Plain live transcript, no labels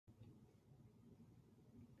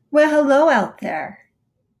Well, hello out there.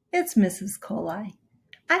 It's Mrs. Kohli.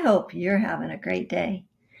 I hope you're having a great day.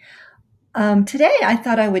 Today, I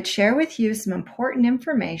thought I would share with you some important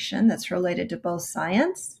information that's related to both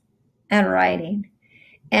science and writing.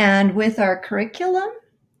 And with our curriculum,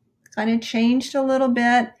 kind of changed a little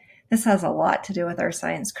bit. This has a lot to do with our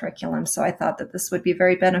science curriculum, so I thought that this would be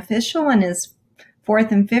very beneficial. And as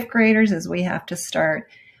fourth and fifth graders, as we have to start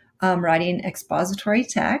writing expository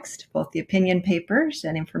text, both the opinion papers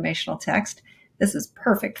and informational text, this is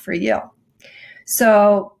perfect for you.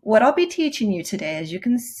 So what I'll be teaching you today, as you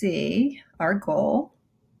can see, our goal,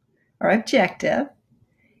 our objective,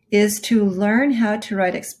 is to learn how to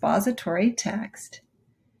write expository text,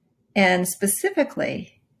 and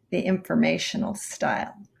specifically the informational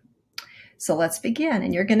style. So let's begin.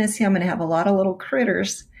 And you're going to see I'm going to have a lot of little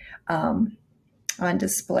critters on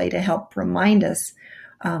display to help remind us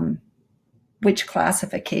which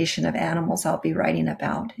classification of animals I'll be writing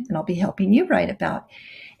about, and I'll be helping you write about.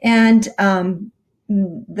 And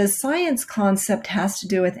the science concept has to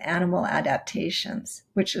do with animal adaptations,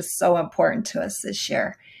 which is so important to us this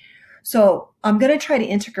year. So I'm going to try to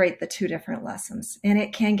integrate the two different lessons, and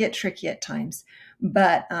it can get tricky at times,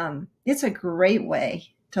 but it's a great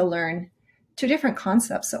way to learn two different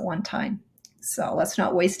concepts at one time. So let's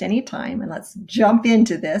not waste any time, and let's jump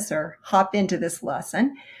into this, or hop into this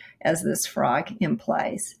lesson, as this frog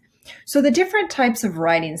implies. So the different types of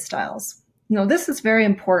writing styles. This is very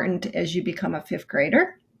important as you become a fifth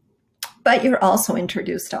grader, but you're also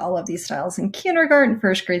introduced to all of these styles in kindergarten,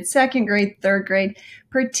 first grade, second grade, third grade,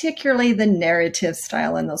 particularly the narrative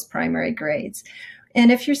style in those primary grades. And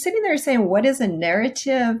if you're sitting there saying, what is a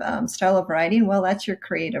narrative style of writing? Well, that's your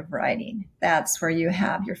creative writing. That's where you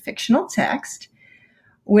have your fictional text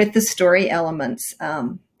with the story elements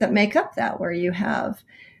that make up that, where you have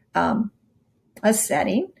a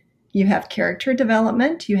setting, you have character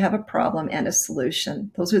development, you have a problem and a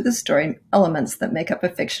solution. Those are the story elements that make up a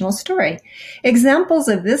fictional story. Examples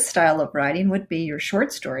of this style of writing would be your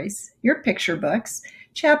short stories, your picture books,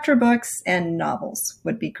 chapter books, and novels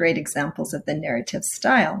would be great examples of the narrative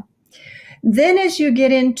style. Then as you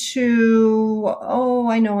get into,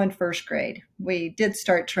 I know in first grade, we did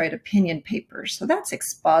start to write opinion papers. So that's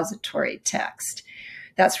expository text.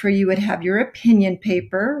 That's where you would have your opinion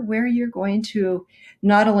paper, where you're going to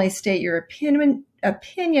not only state your opinion,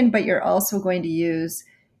 but you're also going to use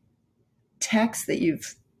text that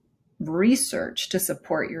you've researched to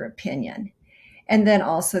support your opinion. And then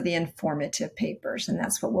also the informative papers, and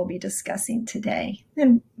that's what we'll be discussing today.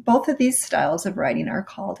 And both of these styles of writing are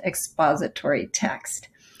called expository text.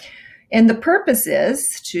 And the purpose is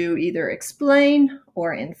to either explain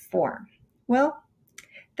or inform. Well,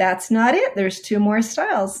 that's not it. There's two more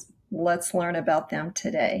styles. Let's learn about them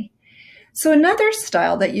today. So another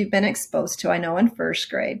style that you've been exposed to, I know in first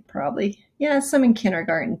grade, probably, some in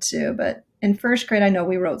kindergarten too, but in first grade, I know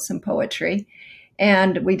we wrote some poetry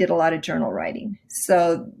and we did a lot of journal writing.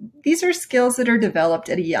 So these are skills that are developed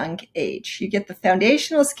at a young age. You get the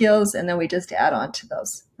foundational skills and then we just add on to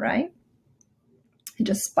those, right? It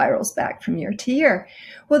just spirals back from year to year.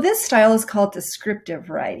 Well, this style is called descriptive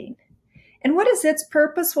writing. And what is its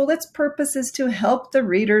purpose? Well, its purpose is to help the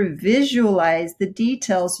reader visualize the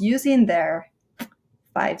details using their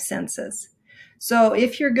five senses. So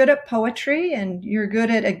if you're good at poetry and you're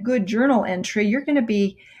good at a good journal entry, you're going to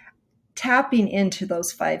be tapping into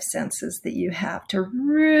those five senses that you have to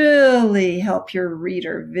really help your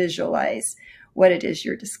reader visualize what it is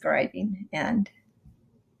you're describing. And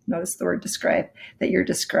notice the word describe, that you're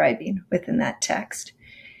describing within that text.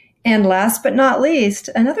 And last but not least,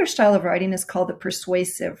 another style of writing is called the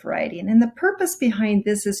persuasive writing. And the purpose behind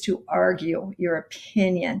this is to argue your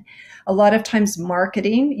opinion. A lot of times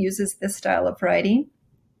marketing uses this style of writing,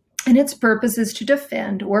 and its purpose is to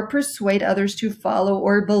defend or persuade others to follow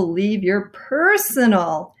or believe your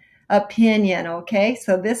personal opinion, okay?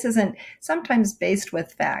 So this isn't sometimes based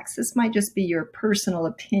with facts. This might just be your personal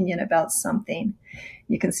opinion about something.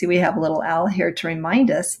 You can see we have a little owl here to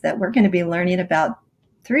remind us that we're going to be learning about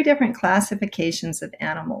three different classifications of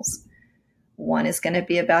animals. One is going to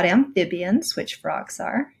be about amphibians, which frogs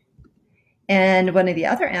are. And one of the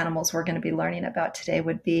other animals we're going to be learning about today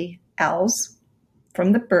would be owls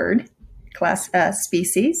from the bird class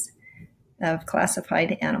species of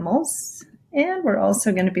classified animals. And we're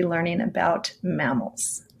also going to be learning about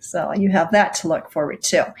mammals. So you have that to look forward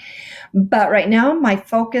to. But right now, my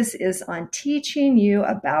focus is on teaching you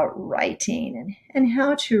about writing and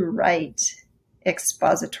how to write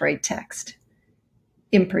expository text,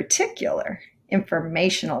 in particular,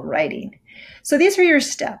 informational writing. So these are your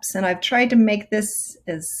steps, and I've tried to make this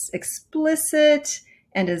as explicit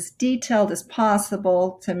and as detailed as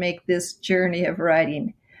possible to make this journey of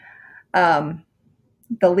writing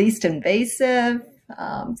the least invasive,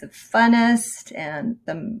 the funnest, and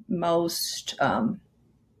the most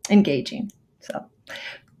engaging. So,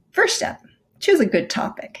 first step, choose a good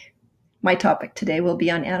topic. My topic today will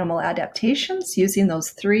be on animal adaptations using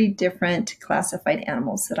those 3 different classified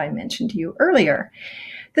animals that I mentioned to you earlier.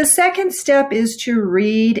 The second step is to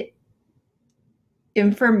read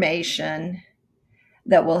information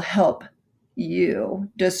that will help you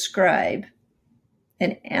describe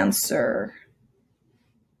and answer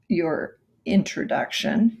your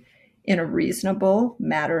introduction in a reasonable,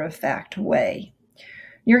 matter-of-fact way.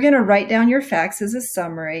 You're going to write down your facts as a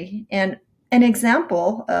summary, and an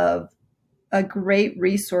example of a great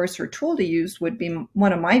resource or tool to use would be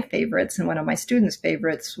one of my favorites and one of my students'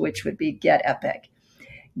 favorites, which would be GetEpic.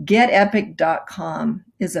 GetEpic.com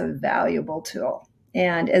is a valuable tool.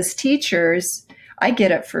 And as teachers, I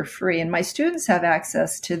get it for free, and my students have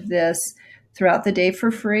access to this throughout the day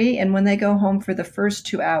for free. And when they go home for the first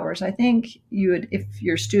 2 hours, I think you would, if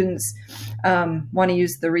your students want to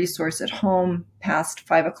use the resource at home past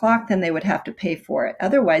 5 o'clock, then they would have to pay for it.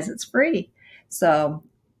 Otherwise, it's free. So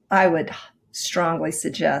I would strongly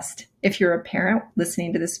suggest, if you're a parent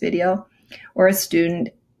listening to this video or a student,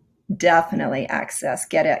 definitely access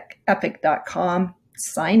GetEpic.com.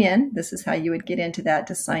 Sign in. This is how you would get into that,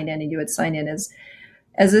 to sign in, and you would sign in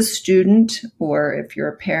as a student, or if you're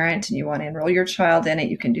a parent and you want to enroll your child in it,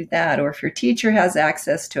 you can do that. Or if your teacher has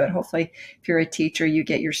access to it, hopefully if you're a teacher, you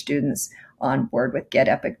get your students on board with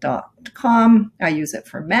GetEpic.com. I use it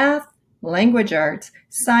for math, language arts,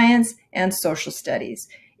 science, and social studies.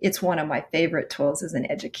 It's one of my favorite tools as an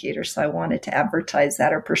educator, so I wanted to advertise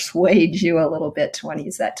that or persuade you a little bit to want to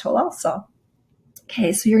use that tool also.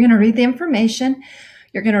 Okay, so you're going to read the information.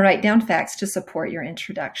 You're going to write down facts to support your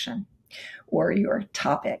introduction or your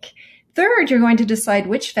topic. Third, you're going to decide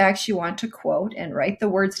which facts you want to quote and write the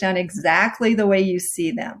words down exactly the way you see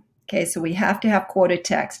them. Okay, so we have to have quoted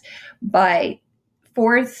text. By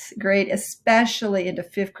 4th grade, especially into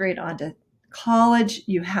 5th grade onto college,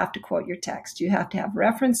 you have to quote your text. You have to have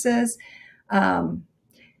references,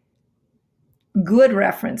 good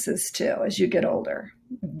references too, as you get older.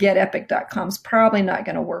 GetEpic.com is probably not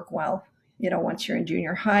going to work well, once you're in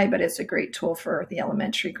junior high, but it's a great tool for the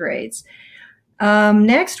elementary grades.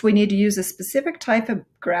 Next, we need to use a specific type of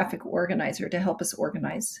graphic organizer to help us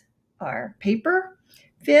organize our paper.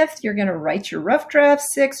 5th, you're going to write your rough draft.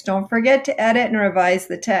 6th, don't forget to edit and revise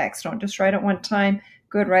the text. Don't just write it one time.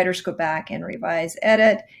 Good writers go back and revise,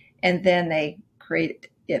 edit, and then they create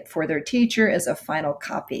it for their teacher as a final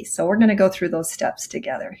copy. So we're going to go through those steps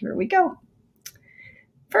together. Here we go.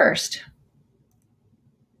 First,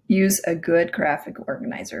 use a good graphic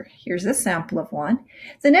organizer. Here's a sample of one.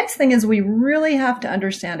 The next thing is we really have to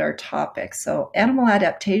understand our topic. So animal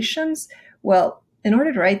adaptations, well, in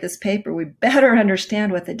order to write this paper, we better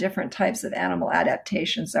understand what the different types of animal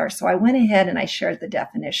adaptations are. So I went ahead and I shared the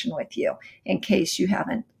definition with you in case you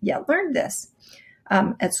haven't yet learned this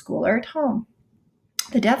at school or at home.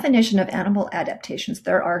 The definition of animal adaptations,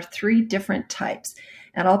 there are 3 different types,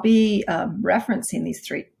 and I'll be referencing these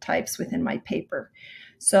 3 types within my paper.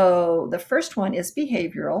 So the first one is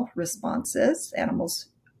behavioral responses. Animals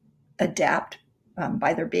adapt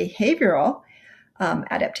by their behavioral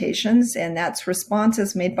adaptations, and that's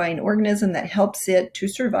responses made by an organism that helps it to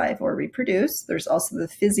survive or reproduce. There's also the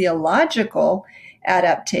physiological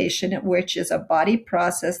adaptation, which is a body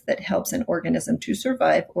process that helps an organism to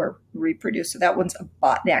survive or reproduce. So that one's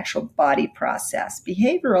the actual body process.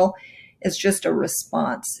 Behavioral is just a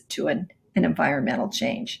response to an environmental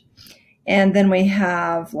change. And then we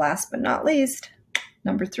have, last but not least,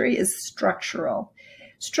 number 3 is structural.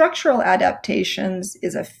 Structural adaptations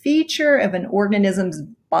is a feature of an organism's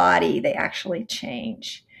body. They actually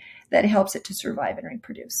change that helps it to survive and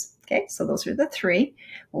reproduce. Okay, so those are the 3.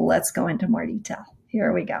 Let's go into more detail.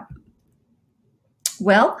 Here we go.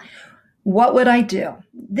 Well, what would I do?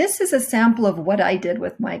 This is a sample of what I did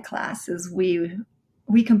with my classes. We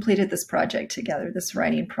completed this project together, this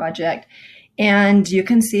writing project, and you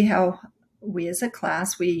can see how we as a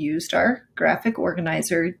class, we used our graphic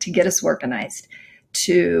organizer to get us organized,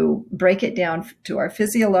 to break it down to our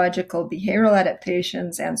physiological, behavioral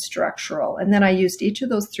adaptations, and structural. And then I used each of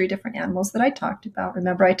those 3 different animals that I talked about.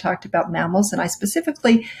 Remember, I talked about mammals, and I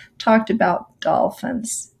specifically talked about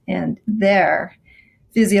dolphins and their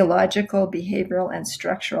physiological, behavioral, and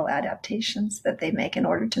structural adaptations that they make in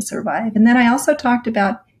order to survive. And then I also talked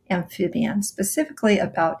about amphibians, specifically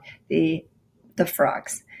about the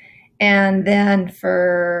frogs. And then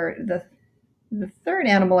for the 3rd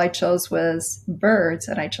animal I chose was birds,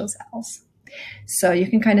 and I chose owls. So you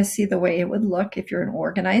can kind of see the way it would look if you're an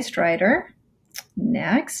organized writer.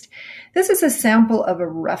 Next, this is a sample of a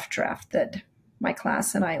rough draft that my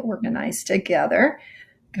class and I organized together,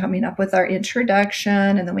 coming up with our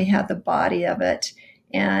introduction, and then we had the body of it.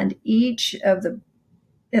 And each of the,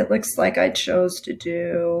 it looks like I chose to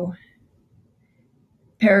do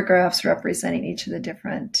paragraphs representing each of the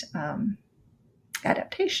different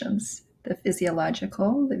adaptations. The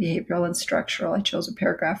physiological, the behavioral, and structural. I chose a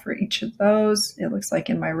paragraph for each of those. It looks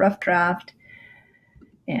like in my rough draft.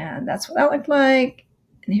 And that's what that looked like.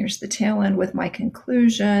 And here's the tail end with my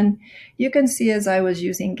conclusion. You can see as I was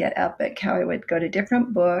using Get Epic how I would go to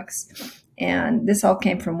different books. And this all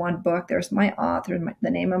came from one book. There's my author,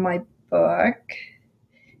 the name of my book.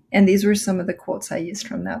 And these were some of the quotes I used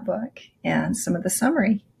from that book and some of the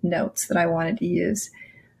summary notes that I wanted to use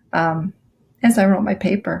as I wrote my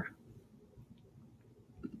paper.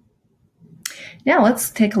 Now let's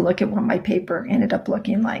take a look at what my paper ended up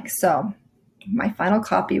looking like. So my final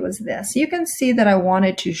copy was this. You can see that I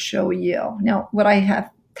wanted to show you. Now, would I have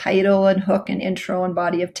title and hook and intro and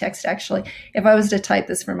body of text? Actually, if I was to type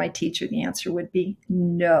this for my teacher, the answer would be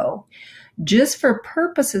no. Just for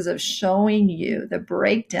purposes of showing you the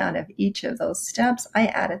breakdown of each of those steps, I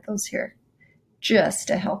added those here just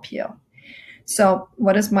to help you. So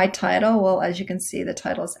what is my title? Well, as you can see, the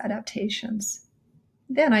title is Adaptations.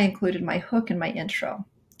 Then I included my hook and my intro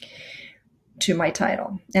to my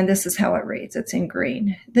title. And this is how it reads. It's in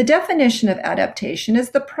green. The definition of adaptation is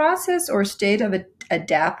the process or state of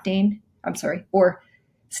adjusting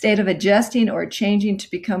or changing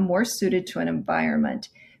to become more suited to an environment.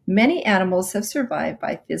 Many animals have survived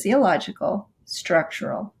by physiological,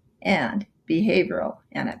 structural, and behavioral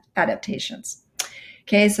adaptations.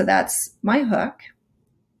 Okay, so that's my hook.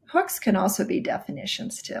 Hooks can also be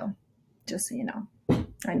definitions too, just so you know.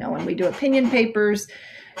 I know when we do opinion papers,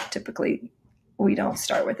 typically we don't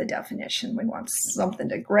start with a definition. We want something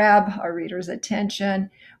to grab our reader's attention.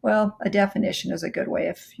 Well, a definition is a good way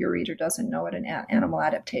if your reader doesn't know what an animal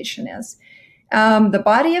adaptation is. The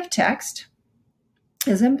body of text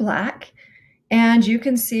is in black. And you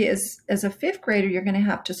can see as a fifth grader, you're going to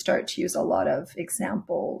have to start to use a lot of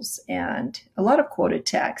examples and a lot of quoted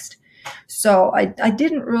text. So I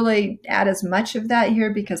didn't really add as much of that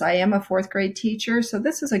here because I am a fourth grade teacher. So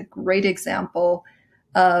this is a great example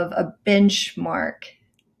of a benchmark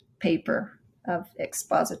paper of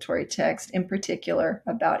expository text, in particular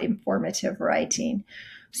about informative writing.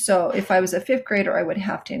 So if I was a fifth grader, I would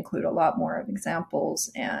have to include a lot more of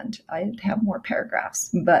examples and I'd have more paragraphs.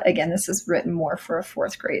 But again, this is written more for a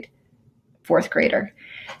fourth grader.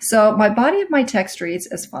 So my body of my text reads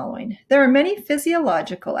as following. There are many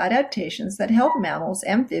physiological adaptations that help mammals,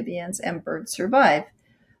 amphibians, and birds survive.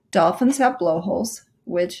 Dolphins have blowholes,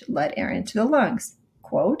 which let air into the lungs.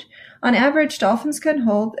 Quote, on average, dolphins can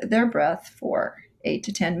hold their breath for 8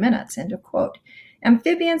 to 10 minutes, end of quote.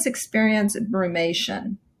 Amphibians experience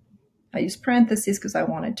brumation. I use parentheses because I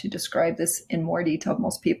wanted to describe this in more detail.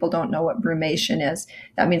 Most people don't know what brumation is.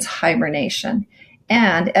 That means hibernation.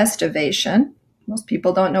 And estivation. Most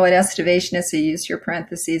people don't know what estivation is, so you use your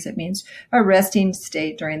parentheses. It means a resting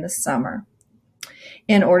state during the summer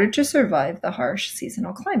in order to survive the harsh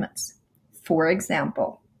seasonal climates. For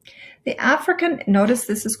example, notice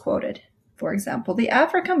this is quoted. For example, the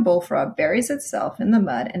African bullfrog buries itself in the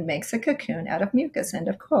mud and makes a cocoon out of mucus, end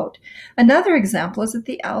of quote. Another example is that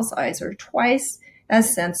the owl's eyes are twice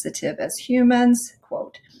as sensitive as humans.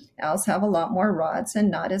 Quote, owls have a lot more rods and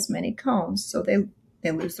not as many cones, so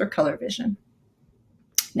they lose their color vision.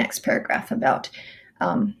 Next paragraph about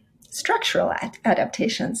structural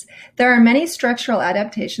adaptations. There are many structural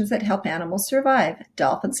adaptations that help animals survive.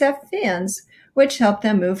 Dolphins have fins, which help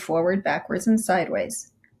them move forward, backwards, and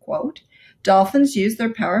sideways. Quote, dolphins use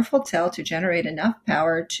their powerful tail to generate enough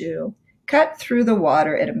power to cut through the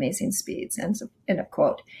water at amazing speeds, end of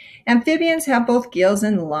quote. Amphibians have both gills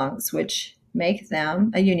and lungs, which make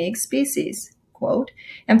them a unique species. Quote,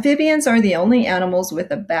 amphibians are the only animals with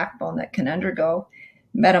a backbone that can undergo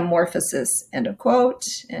metamorphosis, end of quote.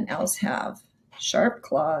 And owls have sharp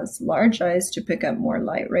claws, large eyes to pick up more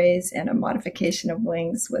light rays, and a modification of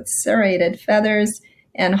wings with serrated feathers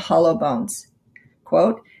and hollow bones.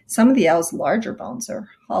 Quote, some of the owl's larger bones are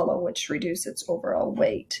hollow, which reduce its overall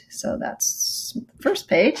weight. So that's the first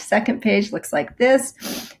page. Second page looks like this.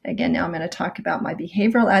 Again, now I'm going to talk about my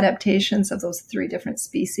behavioral adaptations of those 3 different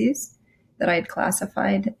species that I had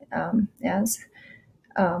classified as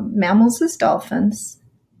mammals as dolphins,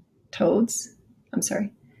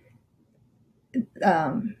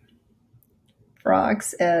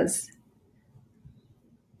 frogs as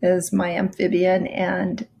my amphibian,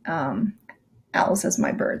 and owls as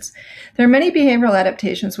my birds. There are many behavioral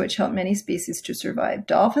adaptations which help many species to survive.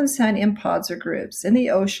 Dolphins hunt in pods or groups. In the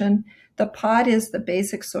ocean, the pod is the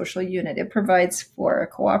basic social unit. It provides for a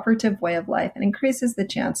cooperative way of life and increases the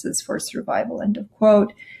chances for survival, end of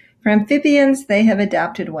quote. For amphibians, they have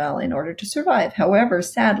adapted well in order to survive. However,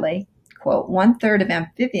 sadly, quote, 1/3 of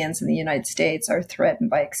amphibians in the United States are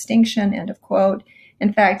threatened by extinction, end of quote.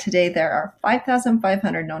 In fact, today there are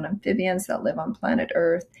 5,500 known amphibians that live on planet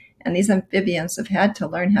Earth, and these amphibians have had to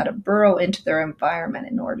learn how to burrow into their environment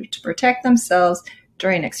in order to protect themselves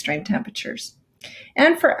during extreme temperatures.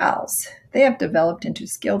 And for owls, they have developed into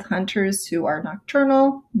skilled hunters who are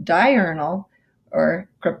nocturnal, diurnal, or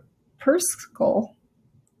crepuscular.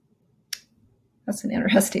 That's an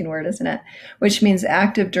interesting word, isn't it? Which means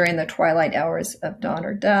active during the twilight hours of dawn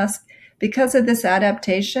or dusk. Because of this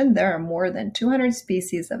adaptation, there are more than 200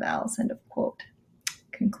 species of owls, end of quote.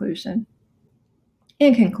 Conclusion.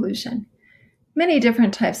 In conclusion, many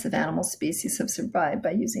different types of animal species have survived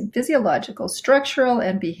by using physiological, structural,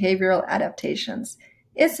 and behavioral adaptations.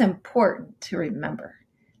 It's important to remember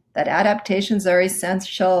that adaptations are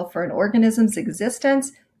essential for an organism's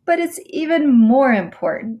existence, but it's even more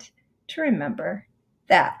important to remember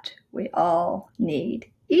that we all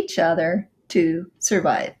need each other to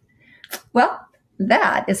survive. Well,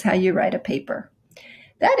 that is how you write a paper.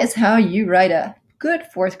 That is how you write a good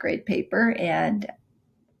 4th grade paper, and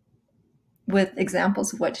with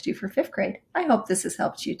examples of what to do for 5th grade. I hope this has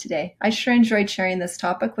helped you today. I sure enjoyed sharing this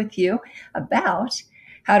topic with you about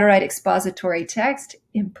how to write expository text,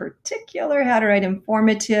 in particular, how to write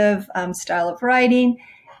informative style of writing,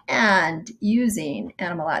 and using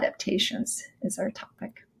animal adaptations is our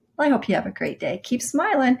topic. Well, I hope you have a great day. Keep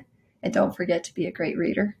smiling, and don't forget to be a great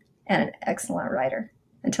reader and an excellent writer.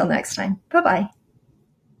 Until next time, bye-bye.